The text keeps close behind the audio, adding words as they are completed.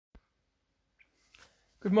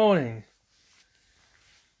Good morning.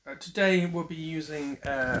 Today we'll be using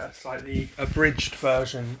a slightly abridged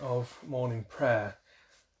version of morning prayer.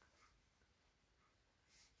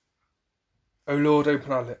 O Lord,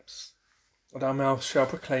 open our lips, and our mouth shall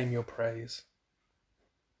proclaim your praise.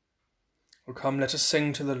 O come, let us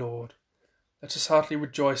sing to the Lord. Let us heartily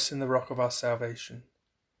rejoice in the rock of our salvation.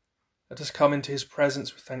 Let us come into his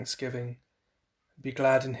presence with thanksgiving, and be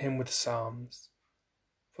glad in him with psalms.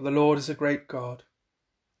 For the Lord is a great God,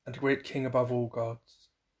 and a great King above all gods.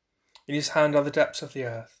 In his hand are the depths of the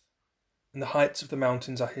earth, and the heights of the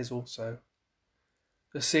mountains are his also.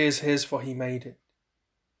 The sea is his, for he made it,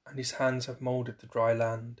 and his hands have moulded the dry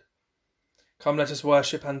land. Come, let us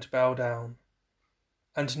worship and bow down,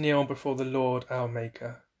 and kneel before the Lord our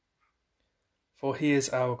Maker. For he is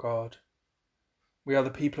our God. We are the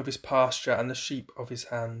people of his pasture and the sheep of his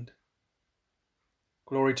hand.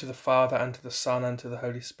 Glory to the Father, and to the Son, and to the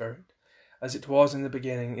Holy Spirit, as it was in the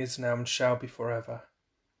beginning, is now, and shall be forever.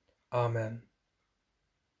 Amen.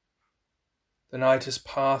 The night has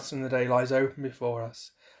passed, and the day lies open before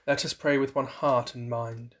us. Let us pray with one heart and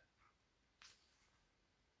mind.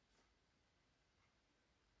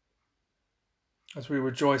 As we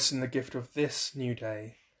rejoice in the gift of this new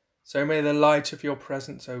day, so may the light of your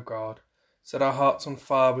presence, O God, set our hearts on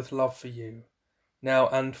fire with love for you, now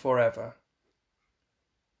and forever.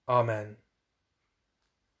 Amen.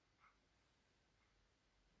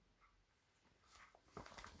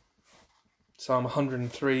 Psalm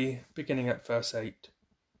 103, beginning at verse 8.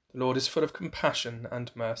 The Lord is full of compassion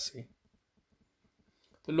and mercy.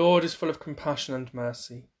 The Lord is full of compassion and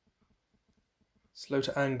mercy, slow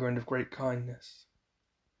to anger and of great kindness.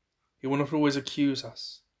 He will not always accuse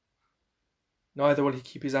us, neither will he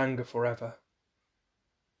keep his anger forever.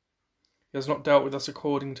 He has not dealt with us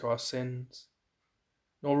according to our sins,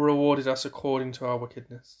 nor rewarded us according to our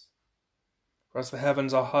wickedness. For as the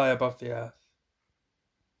heavens are high above the earth,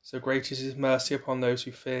 so great is his mercy upon those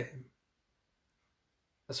who fear him.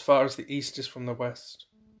 As far as the east is from the west,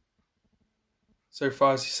 so far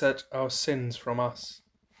has he set our sins from us.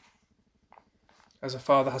 As a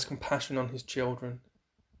father has compassion on his children,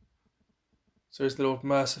 so is the Lord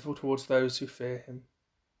merciful towards those who fear him.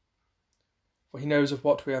 For he knows of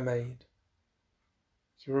what we are made.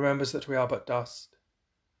 He remembers that we are but dust.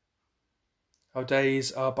 Our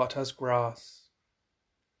days are but as grass.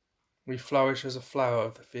 We flourish as a flower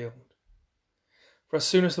of the field. For as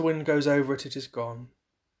soon as the wind goes over it, it is gone,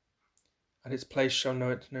 and its place shall know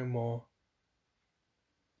it no more.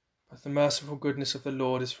 But the merciful goodness of the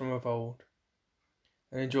Lord is from of old,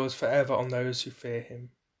 and endures forever on those who fear him,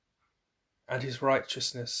 and his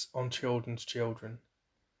righteousness on children's children,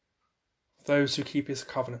 those who keep his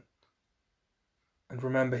covenant, and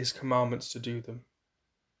remember his commandments to do them.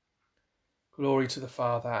 Glory to the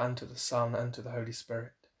Father, and to the Son, and to the Holy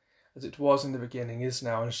Spirit, as it was in the beginning, is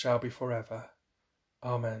now, and shall be forever.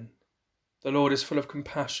 Amen. The Lord is full of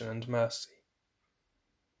compassion and mercy.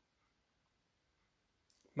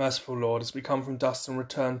 Merciful Lord, as we come from dust and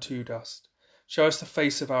return to dust, show us the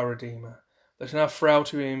face of our Redeemer, that in our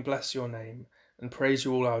frailty we may bless your name, and praise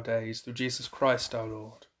you all our days, through Jesus Christ our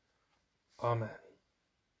Lord. Amen.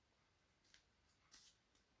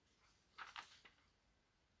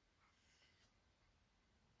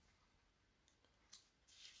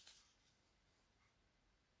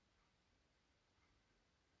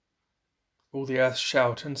 All the earth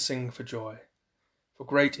shout and sing for joy, for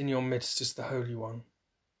great in your midst is the Holy One.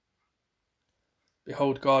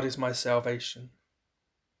 Behold, God is my salvation.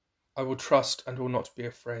 I will trust and will not be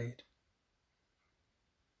afraid.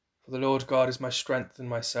 For the Lord God is my strength and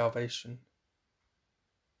my salvation.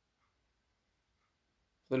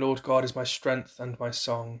 For the Lord God is my strength and my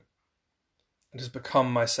song, and has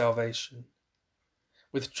become my salvation.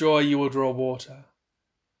 With joy you will draw water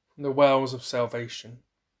from the wells of salvation.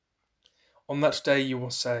 On that day you will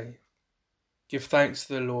say, give thanks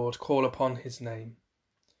to the Lord, call upon his name.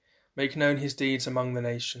 Make known his deeds among the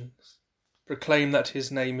nations. Proclaim that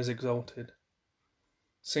his name is exalted.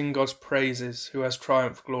 Sing God's praises, who has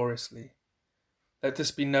triumphed gloriously. Let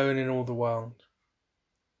this be known in all the world.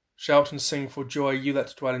 Shout and sing for joy, you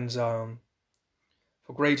that dwell in Zion.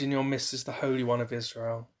 For great in your midst is the Holy One of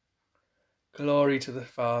Israel. Glory to the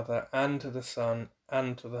Father, and to the Son,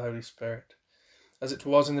 and to the Holy Spirit, as it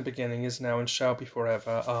was in the beginning, is now, and shall be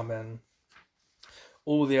forever. Amen.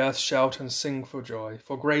 All the earth shout and sing for joy,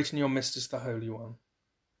 for great in your midst is the Holy One.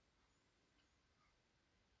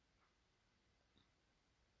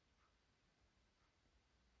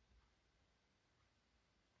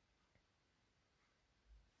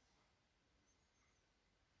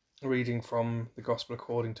 A reading from the Gospel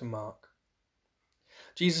according to Mark.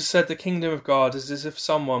 Jesus said the kingdom of God is as if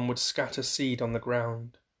someone would scatter seed on the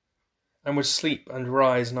ground, and would sleep and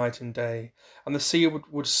rise night and day, and the seed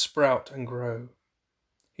would sprout and grow.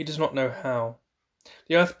 He does not know how.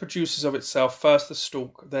 The earth produces of itself first the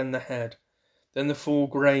stalk, then the head, then the full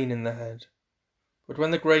grain in the head. But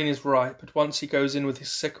when the grain is ripe, at once he goes in with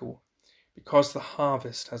his sickle, because the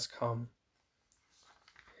harvest has come.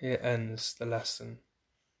 Here ends the lesson.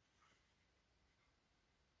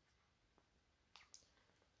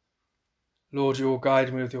 Lord, you will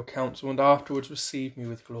guide me with your counsel, and afterwards receive me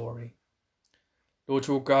with glory. Lord,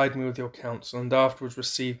 you will guide me with your counsel, and afterwards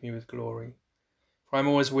receive me with glory. For I am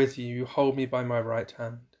always with you, you hold me by my right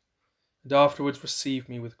hand, and afterwards receive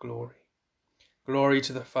me with glory. Glory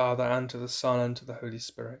to the Father, and to the Son, and to the Holy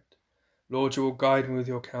Spirit. Lord, you will guide me with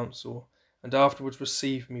your counsel, and afterwards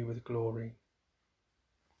receive me with glory.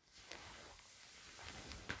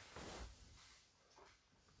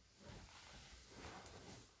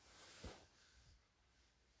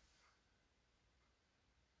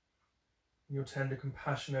 In your tender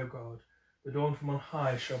compassion, O God, the dawn from on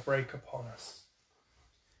high shall break upon us.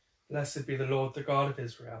 Blessed be the Lord, the God of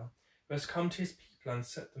Israel, who has come to his people and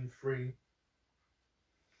set them free.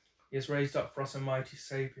 He has raised up for us a mighty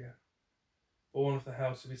Saviour, born of the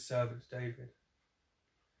house of his servant David.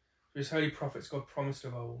 To his holy prophets God promised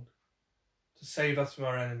of old, to save us from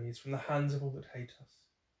our enemies, from the hands of all that hate us,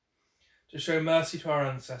 to show mercy to our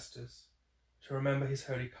ancestors, to remember his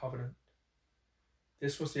holy covenant.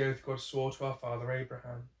 This was the oath God swore to our father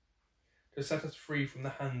Abraham, to set us free from the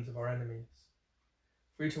hands of our enemies,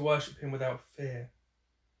 free to worship him without fear,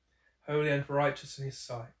 holy and righteous in his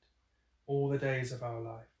sight, all the days of our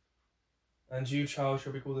life. And you, child,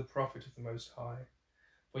 shall be called the prophet of the Most High,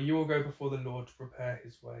 for you will go before the Lord to prepare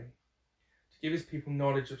his way, to give his people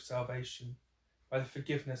knowledge of salvation by the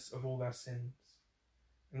forgiveness of all their sins.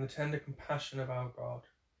 In the tender compassion of our God,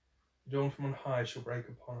 the dawn from on high shall break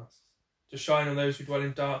upon us, to shine on those who dwell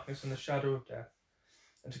in darkness and the shadow of death,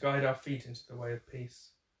 and to guide our feet into the way of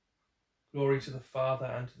peace. Glory to the Father,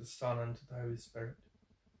 and to the Son, and to the Holy Spirit,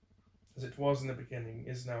 as it was in the beginning,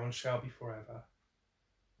 is now, and shall be forever.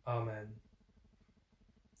 Amen.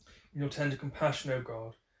 In your tender compassion, O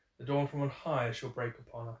God, the dawn from on high shall break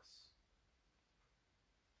upon us.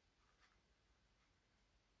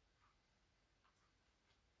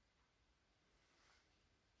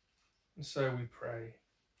 And so we pray.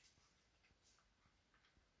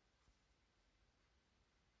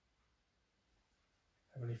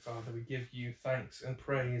 Heavenly Father, we give you thanks and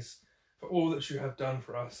praise for all that you have done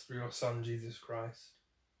for us through your Son, Jesus Christ.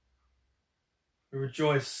 We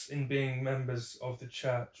rejoice in being members of the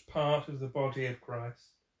Church, part of the body of Christ.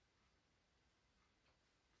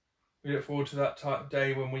 We look forward to that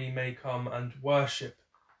day when we may come and worship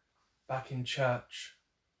back in church.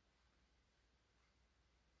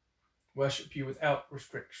 Worship you without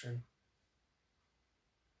restriction.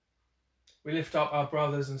 We lift up our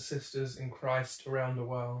brothers and sisters in Christ around the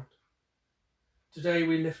world. Today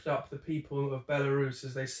we lift up the people of Belarus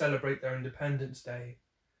as they celebrate their Independence Day,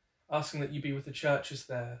 asking that you be with the churches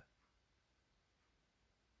there.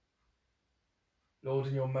 Lord,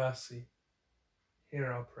 in your mercy,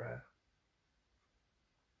 hear our prayer.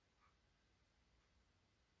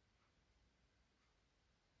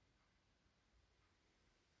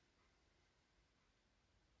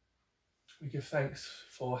 We give thanks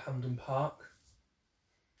for Hampden Park,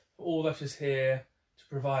 for all that is here to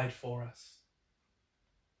provide for us.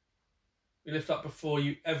 We lift up before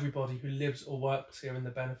you everybody who lives or works here in the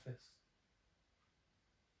benefice,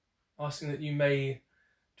 asking that you may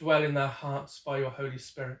dwell in their hearts by your Holy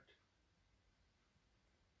Spirit,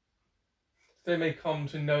 that they may come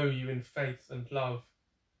to know you in faith and love,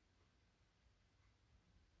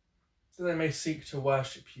 that they may seek to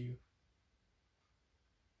worship you.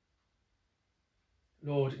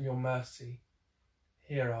 Lord, in your mercy,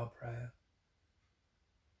 hear our prayer.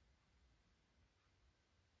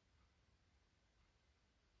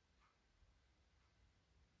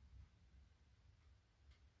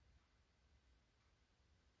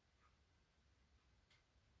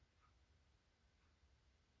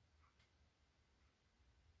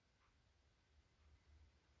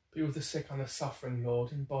 Be with the sick and the suffering,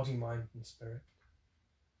 Lord, in body, mind and spirit.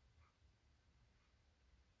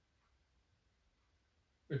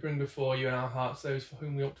 We bring before you in our hearts those for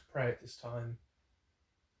whom we ought to pray at this time.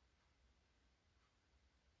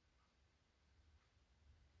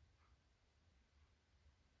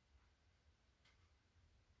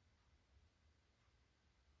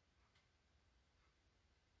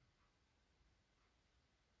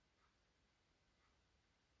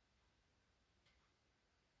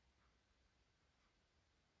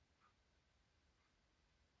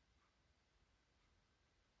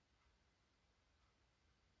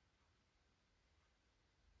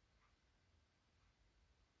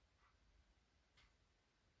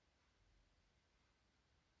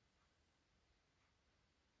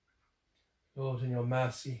 Lord, in your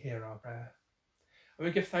mercy, hear our prayer. And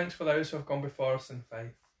we give thanks for those who have gone before us in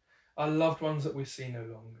faith, our loved ones that we see no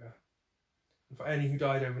longer, and for any who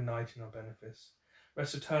died overnight in our benefice.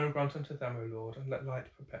 Rest eternal grant unto them, O Lord, and let light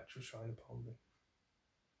perpetual shine upon them.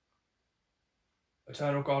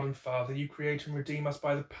 Eternal God and Father, you create and redeem us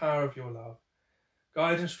by the power of your love.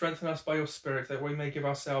 Guide and strengthen us by your Spirit, that we may give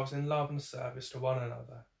ourselves in love and service to one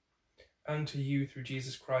another, and to you through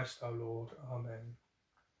Jesus Christ our Lord. Amen.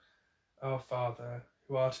 Our Father,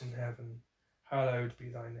 who art in heaven, hallowed be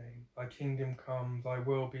thy name. Thy kingdom come, thy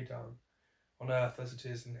will be done, on earth as it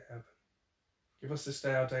is in heaven. Give us this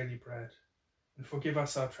day our daily bread, and forgive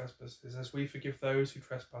us our trespasses, as we forgive those who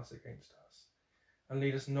trespass against us. And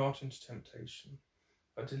lead us not into temptation,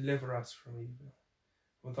 but deliver us from evil.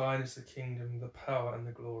 For thine is the kingdom, the power, and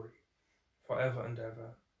the glory, for ever and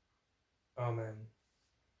ever. Amen.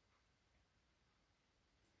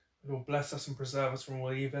 The Lord bless us and preserve us from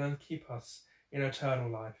all evil, and keep us in eternal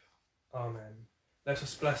life. Amen. Let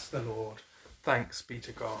us bless the Lord. Thanks be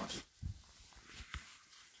to God.